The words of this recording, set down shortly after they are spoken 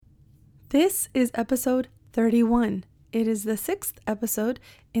This is episode 31. It is the 6th episode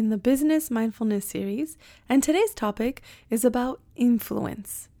in the Business Mindfulness series, and today's topic is about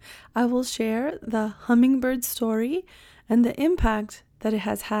influence. I will share the hummingbird story and the impact that it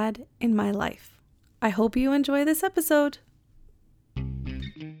has had in my life. I hope you enjoy this episode.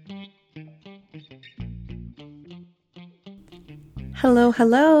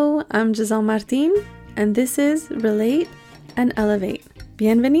 Hello, I'm Giselle Martin, and this is Relate and Elevate.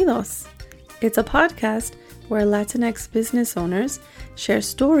 Bienvenidos! It's a podcast where Latinx business owners share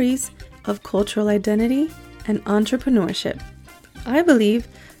stories of cultural identity and entrepreneurship. I believe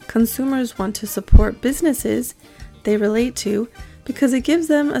consumers want to support businesses they relate to because it gives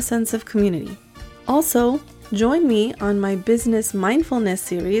them a sense of community. Also, join me on my Business Mindfulness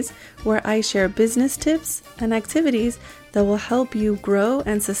series where I share business tips and activities that will help you grow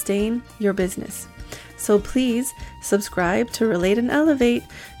and sustain your business. So please subscribe to Relate and Elevate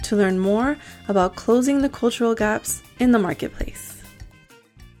to learn more about closing the cultural gaps in the marketplace.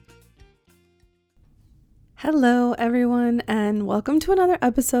 Hello, everyone, and welcome to another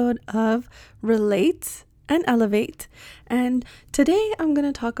episode of Relate and Elevate. And today I'm going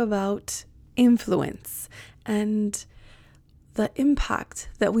to talk about influence and the impact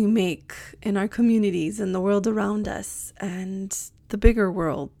that we make in our communities and the world around us and the bigger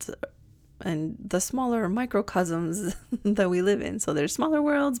world and the smaller microcosms that we live in. So there's smaller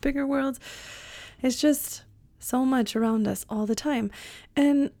worlds, bigger worlds. It's just so much around us all the time.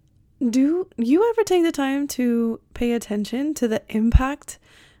 And do you ever take the time to pay attention to the impact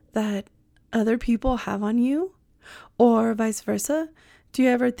that other people have on you? Or vice versa? Do you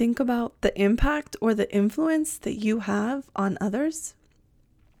ever think about the impact or the influence that you have on others?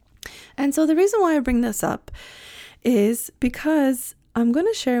 And so the reason why I bring this up is because I'm going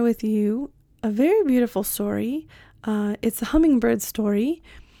to share with you a very beautiful story. It's a hummingbird story.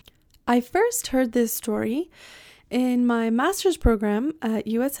 I first heard this story in my master's program at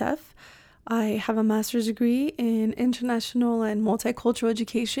USF. I have a master's degree in international and multicultural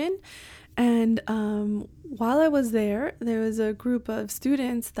education. And while I was there was a group of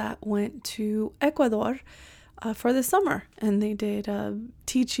students that went to Ecuador for the summer. And they did a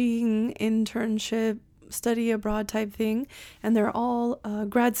teaching, internship, study abroad type thing, and they're all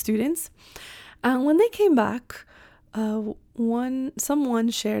grad students. And when they came back, someone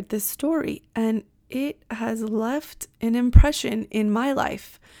shared this story, and it has left an impression in my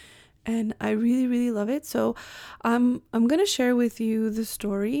life, and I really, really love it. So I'm gonna share with you the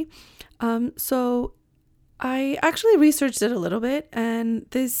story. So I actually researched it a little bit, and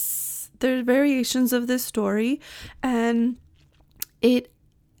there's variations of this story, and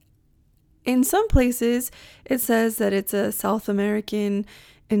in some places, it says that it's a South American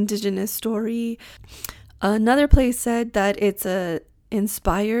indigenous story. Another place said that it's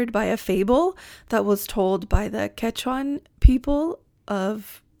inspired by a fable that was told by the Quechuan people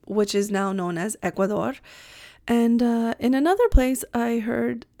of which is now known as Ecuador. And in another place, I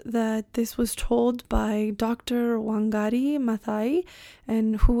heard that this was told by Dr. Wangari Maathai,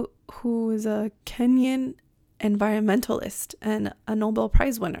 and who is a Kenyan environmentalist and a Nobel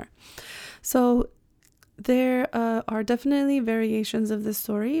Prize winner. So there are definitely variations of this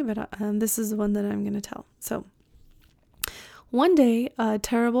story, but this is the one that I'm going to tell. So one day, a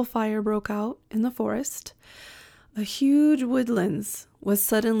terrible fire broke out in the forest. A huge woodlands was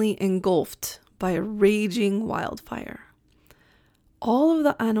suddenly engulfed by a raging wildfire. All of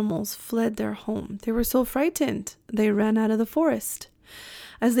the animals fled their home. They were so frightened, they ran out of the forest.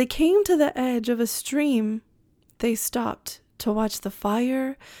 As they came to the edge of a stream, they stopped to watch the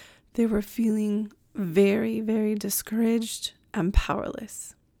fire. They were feeling very, very discouraged and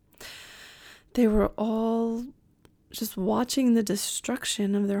powerless. They were all just watching the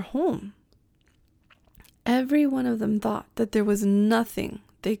destruction of their home. Every one of them thought that there was nothing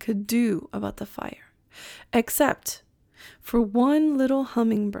they could do about the fire, except for one little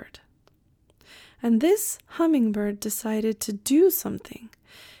hummingbird. And this hummingbird decided to do something.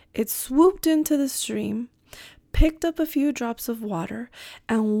 It swooped into the stream, picked up a few drops of water,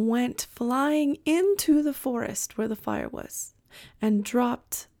 and went flying into the forest where the fire was, and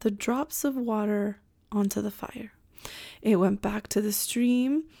dropped the drops of water onto the fire. It went back to the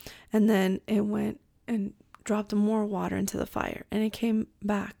stream, and then it went and dropped more water into the fire, and it came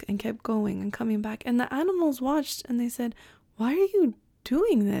back and kept going and coming back. And the animals watched, and they said, "Why are you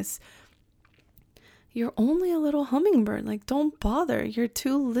doing this? You're only a little hummingbird. Like, don't bother. You're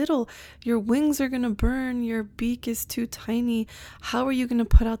too little. Your wings are going to burn. Your beak is too tiny. How are you going to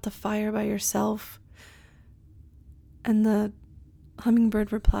put out the fire by yourself?" And the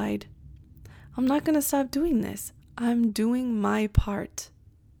hummingbird replied, "I'm not going to stop doing this. I'm doing my part."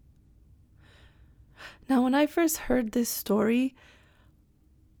 Now, when I first heard this story,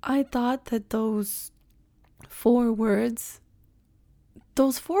 I thought that those four words,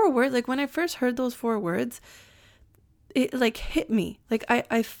 like when I first heard those four words, it like hit me. Like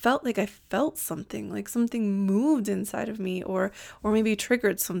I felt something, like something moved inside of me, or maybe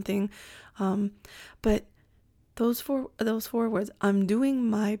triggered something. But those four words, I'm doing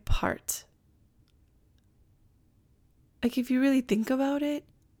my part. Like, if you really think about it,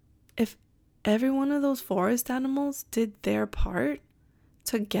 if every one of those forest animals did their part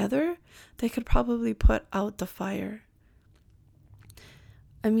together, they could probably put out the fire.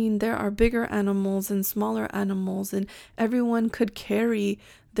 I mean, there are bigger animals and smaller animals, and everyone could carry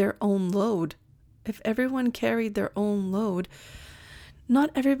their own load. If everyone carried their own load,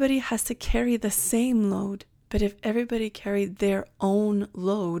 not everybody has to carry the same load, but if everybody carried their own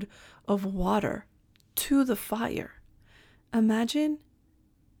load of water to the fire, imagine.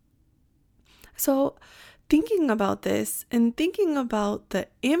 So thinking about this and thinking about the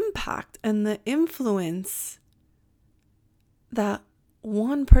impact and the influence that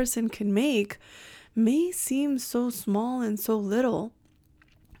one person can make may seem so small and so little,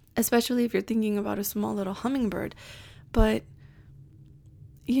 especially if you're thinking about a small little hummingbird. But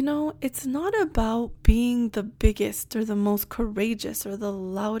it's not about being the biggest or the most courageous or the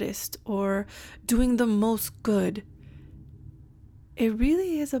loudest or doing the most good. It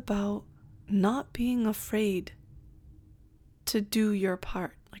really is about not being afraid to do your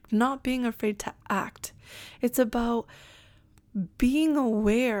part, like not being afraid to act. It's about being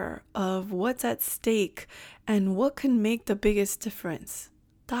aware of what's at stake and what can make the biggest difference.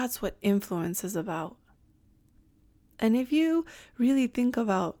 That's what influence is about. And if you really think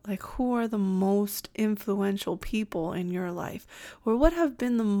about like who are the most influential people in your life, or what have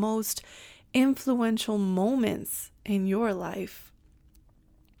been the most influential moments in your life,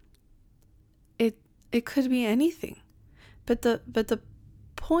 it could be anything. But the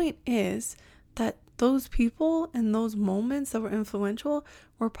point is that those people and those moments that were influential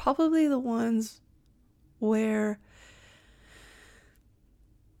were probably the ones where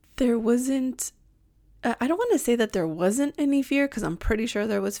there wasn't, I don't want to say that there wasn't any fear, because I'm pretty sure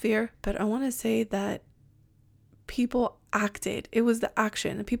there was fear, but I want to say that people acted. It was the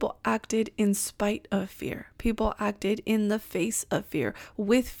action. People acted in spite of fear. People acted in the face of fear,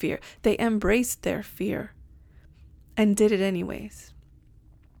 with fear. They embraced their fear and did it anyways.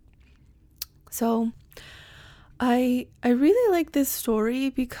 So I really like this story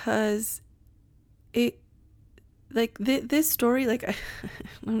because it, like this story, like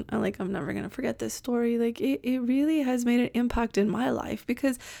I'm never gonna forget this story. Like it really has made an impact in my life,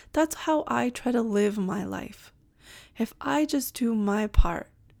 because that's how I try to live my life. If I just do my part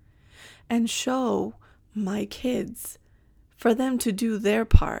and show my kids for them to do their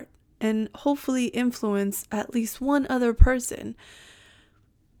part and hopefully influence at least one other person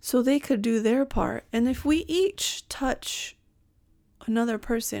so they could do their part. And if we each touch another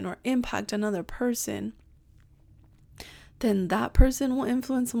person or impact another person, then that person will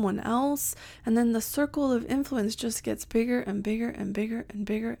influence someone else. And then the circle of influence just gets bigger and bigger and bigger and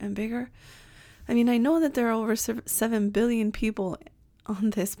bigger and bigger. I mean, I know that there are over 7 billion people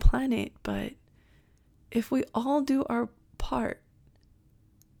on this planet, but if we all do our part,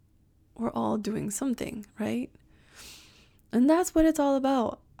 we're all doing something, right? And that's what it's all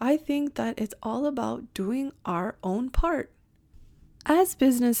about. I think that it's all about doing our own part. As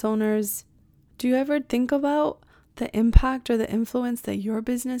business owners, do you ever think about the impact or the influence that your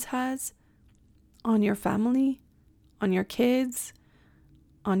business has on your family, on your kids,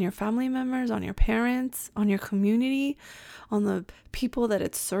 on your family members, on your parents, on your community, on the people that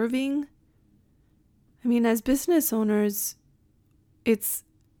it's serving? I mean, as business owners, it's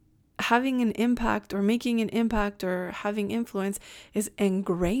having an impact or making an impact or having influence is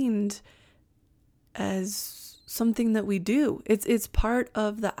ingrained as something that we do. It's part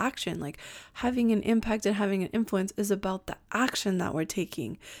of the action. Like having an impact and having an influence is about the action that we're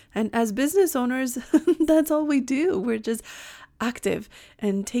taking. And as business owners, that's all we do. We're just active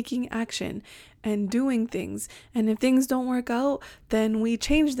and taking action and doing things. And if things don't work out, then we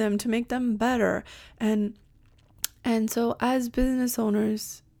change them to make them better. And so as business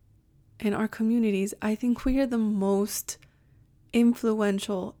owners in our communities, I think we are the most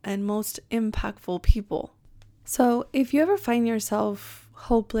influential and most impactful people. So if you ever find yourself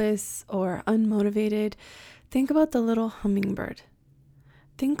hopeless or unmotivated, think about the little hummingbird.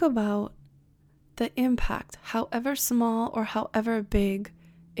 Think about the impact, however small or however big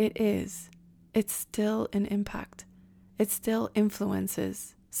it is. It's still an impact. It still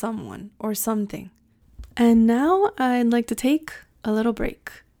influences someone or something. And now I'd like to take a little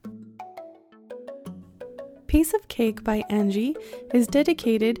break. Piece of Cake by Angie is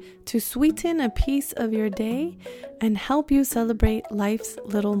dedicated to sweeten a piece of your day and help you celebrate life's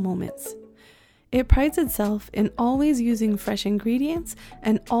little moments. It prides itself in always using fresh ingredients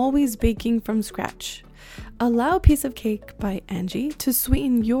and always baking from scratch. Allow Piece of Cake by Angie to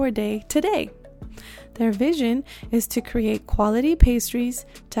sweeten your day today. Their vision is to create quality pastries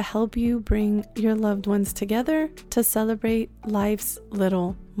to help you bring your loved ones together to celebrate life's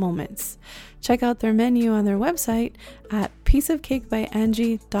little moments. Check out their menu on their website at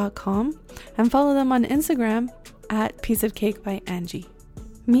pieceofcakeByAngie.com and follow them on Instagram at pieceofcakeByAngie.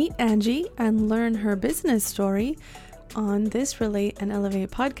 Meet Angie and learn her business story on this Relate and Elevate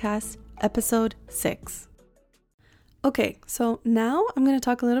podcast, episode 6. Okay, so now I'm going to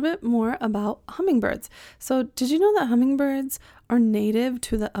talk a little bit more about hummingbirds. So did you know that hummingbirds are native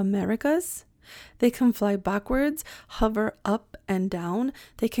to the Americas? They can fly backwards, hover up and down.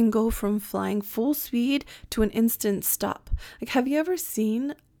 They can go from flying full speed to an instant stop. Like, have you ever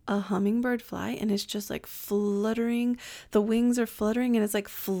seen a hummingbird fly and it's just like fluttering? The wings are fluttering and it's like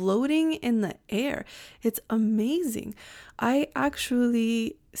floating in the air. It's amazing. I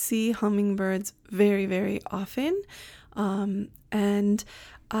actually see hummingbirds very, very often. And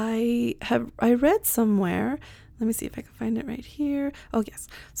I read somewhere, let me see if I can find it right here. Oh, yes.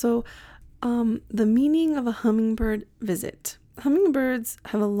 So, the meaning of a hummingbird visit. Hummingbirds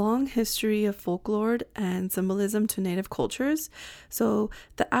have a long history of folklore and symbolism to native cultures. So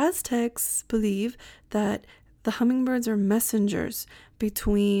the Aztecs believe that the hummingbirds are messengers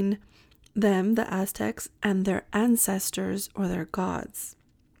between them, the Aztecs, and their ancestors or their gods.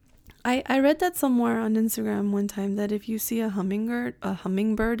 I read that somewhere on Instagram one time that if you see a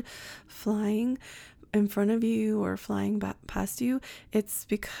hummingbird flying in front of you or flying past you, it's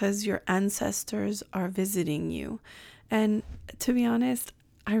because your ancestors are visiting you. And to be honest,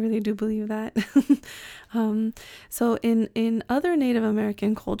 I really do believe that. So in other Native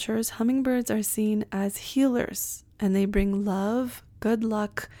American cultures, hummingbirds are seen as healers, and they bring love, good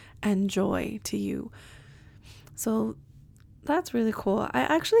luck, and joy to you. So that's really cool. I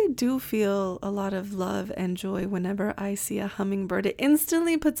actually do feel a lot of love and joy whenever I see a hummingbird. It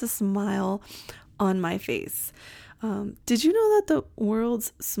instantly puts a smile on my face. Did you know that the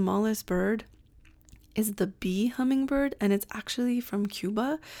world's smallest bird is the bee hummingbird, and it's actually from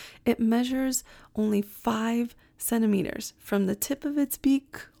Cuba? It measures only 5 centimeters from the tip of its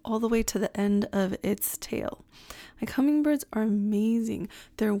beak all the way to the end of its tail. Like, hummingbirds are amazing.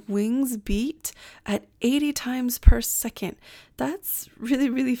 Their wings beat at 80 times per second. That's really,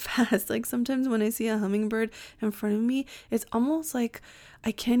 really fast. Like, sometimes when I see a hummingbird in front of me, it's almost like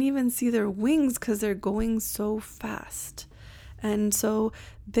I can't even see their wings because they're going so fast. And so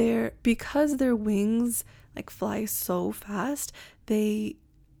because their wings like fly so fast,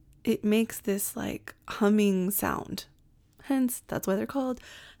 it makes this like humming sound. Hence, that's why they're called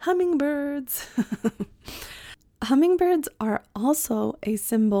hummingbirds. Hummingbirds are also a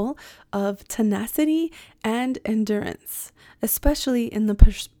symbol of tenacity and endurance, especially in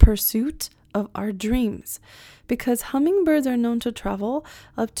the pursuit of our dreams, because hummingbirds are known to travel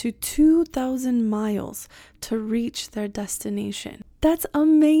up to 2,000 miles to reach their destination. That's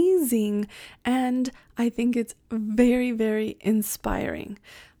amazing, and I think it's very, very inspiring.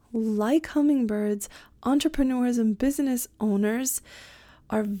 Like hummingbirds, entrepreneurs and business owners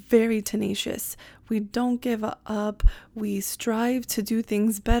are very tenacious. We don't give up. We strive to do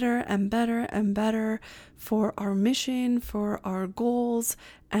things better and better and better for our mission, for our goals.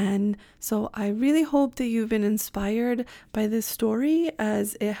 And so I really hope that you've been inspired by this story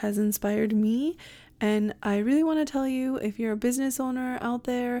as it has inspired me. And I really want to tell you, if you're a business owner out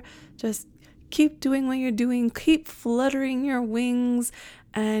there, just keep doing what you're doing. Keep fluttering your wings,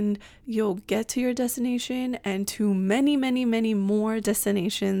 and you'll get to your destination and to many, many, many more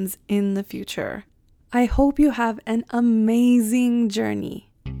destinations in the future. I hope you have an amazing journey.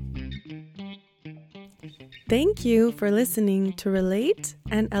 Thank you for listening to Relate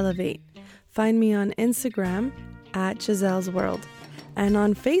and Elevate. Find me on Instagram at Giselle's World and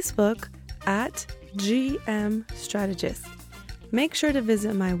on Facebook at GM Strategist. Make sure to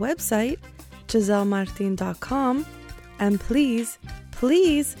visit my website, gisellemartin.com, and please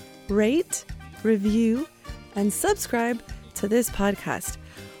rate, review, and subscribe to this podcast.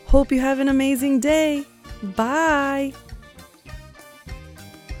 Hope you have an amazing day. Bye.